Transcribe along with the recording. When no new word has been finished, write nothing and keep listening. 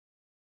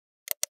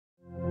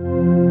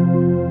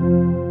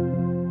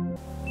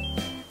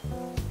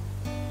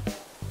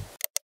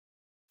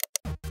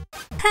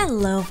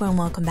Hello everyone,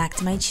 welcome back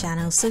to my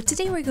channel. So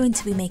today we're going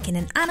to be making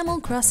an Animal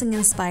Crossing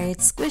inspired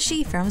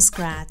squishy from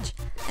scratch.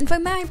 And for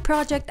my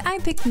project I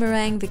picked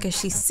Merengue because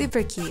she's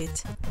super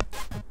cute.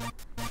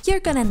 You're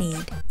gonna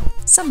need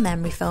some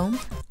memory foam.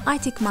 I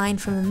took mine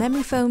from a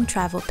memory foam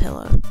travel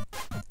pillow.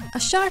 A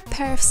sharp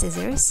pair of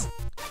scissors.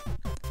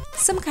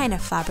 Some kind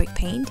of fabric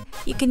paint.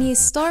 You can use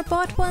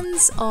store-bought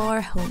ones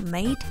or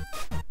homemade.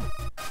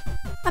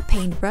 A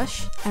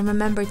paintbrush, and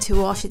remember to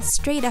wash it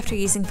straight after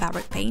using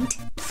fabric paint.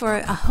 For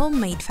a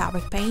homemade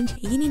fabric paint,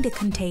 you need a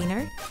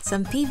container,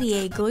 some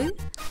PVA glue,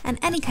 and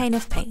any kind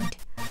of paint.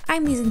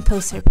 I'm using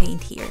poster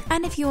paint here,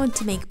 and if you want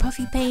to make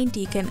puffy paint,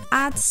 you can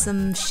add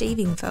some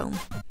shaving foam.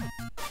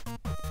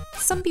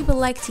 Some people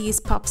like to use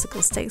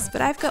popsicle sticks,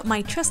 but I've got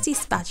my trusty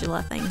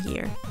spatula thing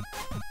here.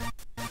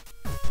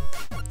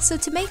 So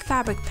to make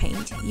fabric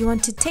paint, you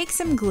want to take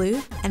some glue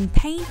and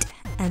paint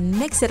and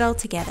mix it all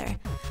together.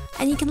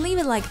 And you can leave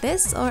it like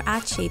this or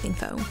add shaving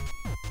foam.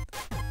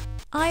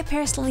 I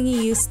personally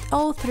used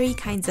all three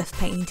kinds of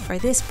paint for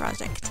this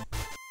project.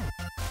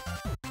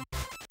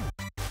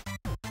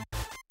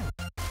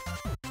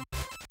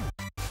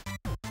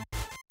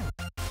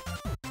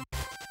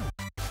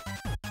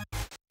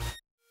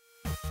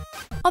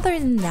 Other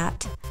than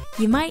that,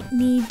 you might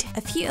need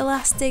a few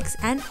elastics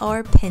and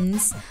or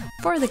pins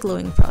for the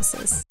gluing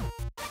process.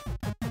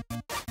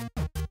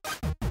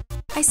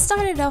 I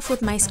started off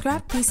with my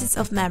scrap pieces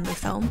of memory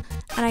foam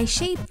and I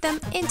shaped them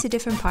into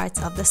different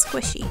parts of the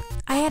squishy.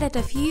 I added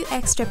a few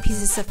extra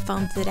pieces of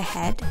foam to the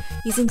head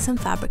using some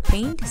fabric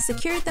paint,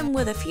 secured them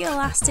with a few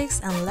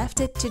elastics and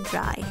left it to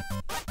dry.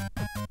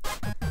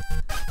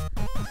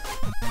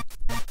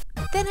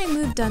 Then I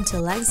moved on to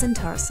legs and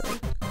torso.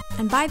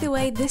 And by the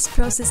way, this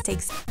process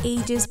takes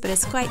ages but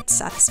it's quite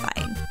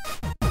satisfying.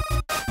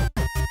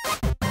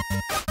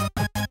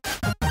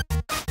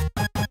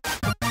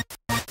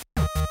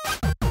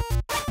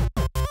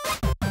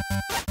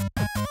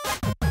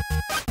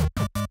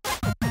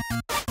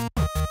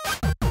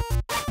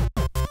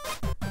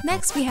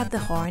 Next we have the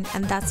horn,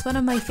 and that's one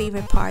of my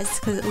favorite parts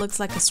because it looks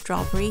like a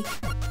strawberry.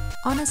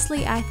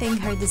 Honestly, I think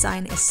her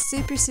design is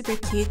super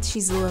cute.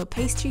 She's a little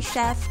pastry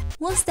chef.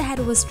 Once the head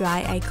was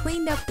dry, I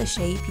cleaned up the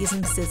shape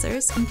using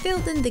scissors and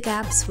filled in the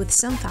gaps with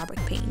some fabric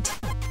paint.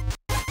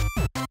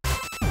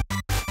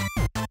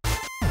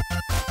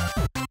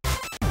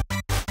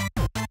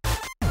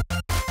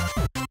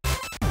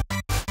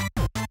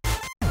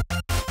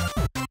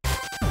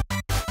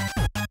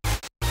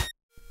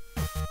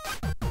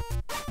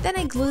 Then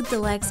I glued the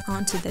legs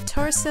onto the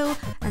torso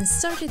and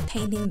started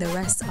painting the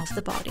rest of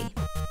the body.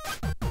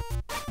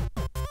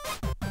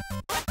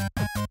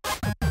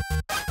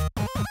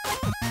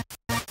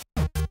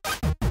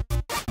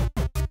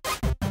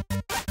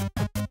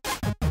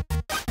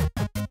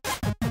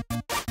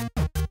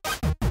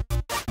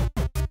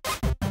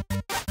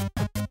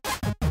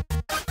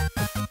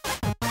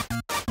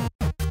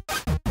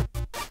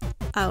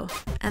 Oh,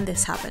 and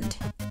this happened.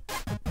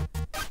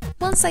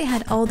 Once I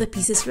had all the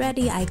pieces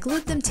ready, I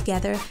glued them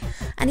together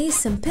and used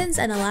some pins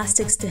and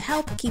elastics to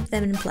help keep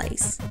them in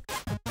place.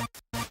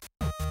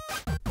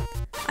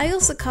 I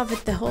also covered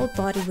the whole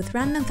body with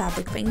random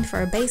fabric paint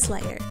for a base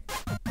layer.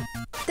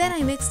 Then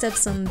I mixed up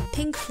some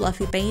pink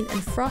fluffy paint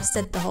and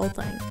frosted the whole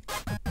thing.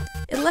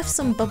 It left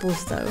some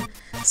bubbles though,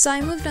 so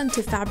I moved on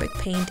to fabric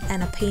paint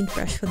and a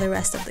paintbrush for the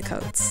rest of the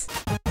coats.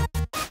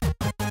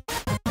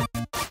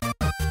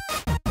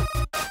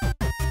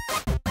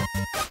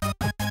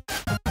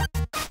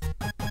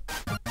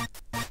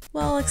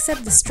 Well,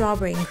 except the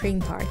strawberry and cream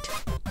part.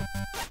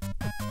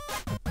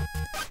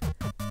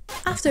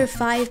 After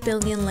 5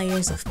 billion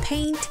layers of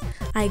paint,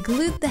 I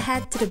glued the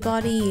head to the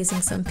body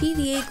using some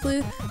PVA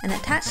glue and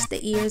attached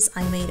the ears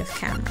I made of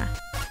camera.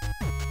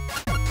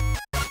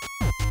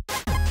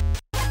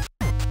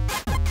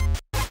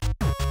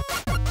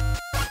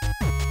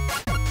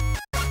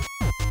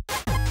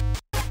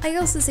 I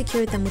also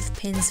secured them with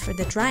pins for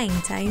the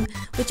drying time,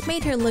 which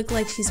made her look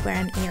like she's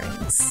wearing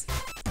earrings.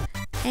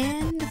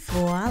 And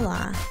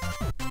voila!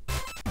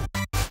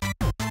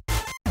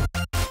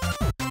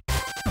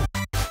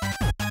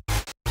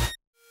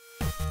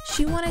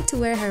 She wanted to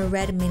wear her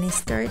red mini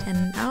skirt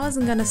and I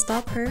wasn't gonna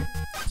stop her.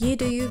 You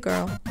do you,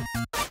 girl.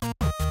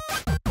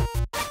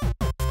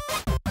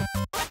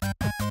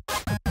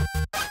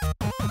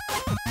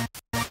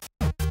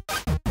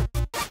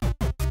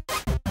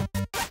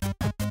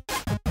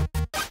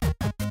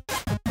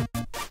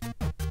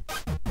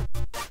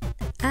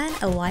 And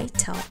a white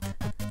top.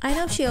 I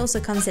know she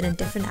also comes in a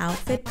different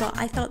outfit, but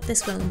I thought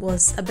this one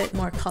was a bit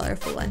more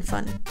colorful and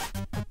fun.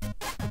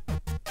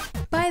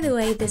 By the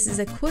way, this is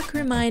a quick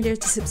reminder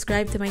to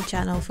subscribe to my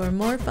channel for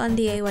more fun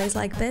DIYs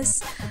like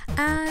this,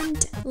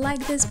 and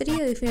like this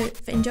video if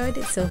you've enjoyed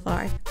it so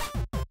far.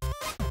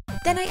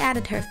 Then I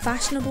added her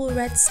fashionable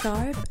red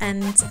scarf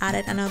and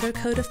added another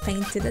coat of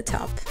paint to the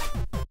top.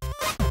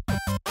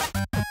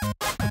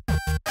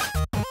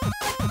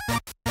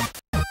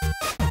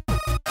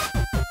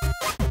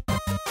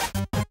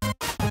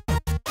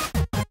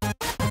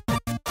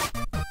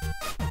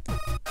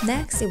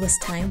 Next, it was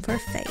time for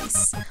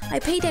face. I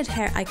painted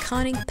her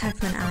iconic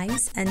Pac-Man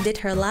eyes and did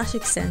her lash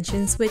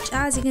extensions, which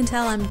as you can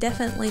tell I'm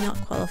definitely not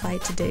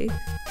qualified to do.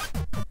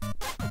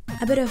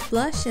 A bit of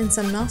blush and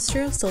some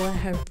nostrils to let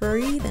her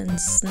breathe and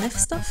sniff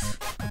stuff.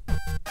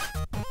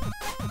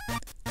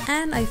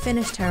 And I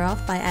finished her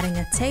off by adding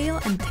a tail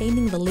and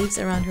painting the leaves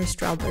around her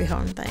strawberry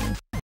horn thing.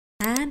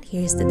 And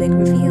here's the big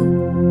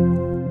reveal.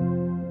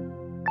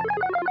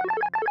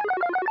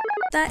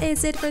 That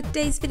is it for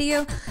today's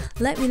video.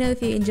 Let me know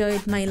if you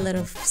enjoyed my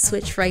little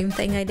switch frame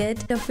thing I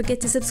did. Don't forget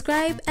to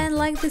subscribe and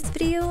like this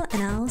video,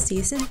 and I'll see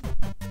you soon.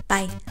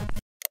 Bye!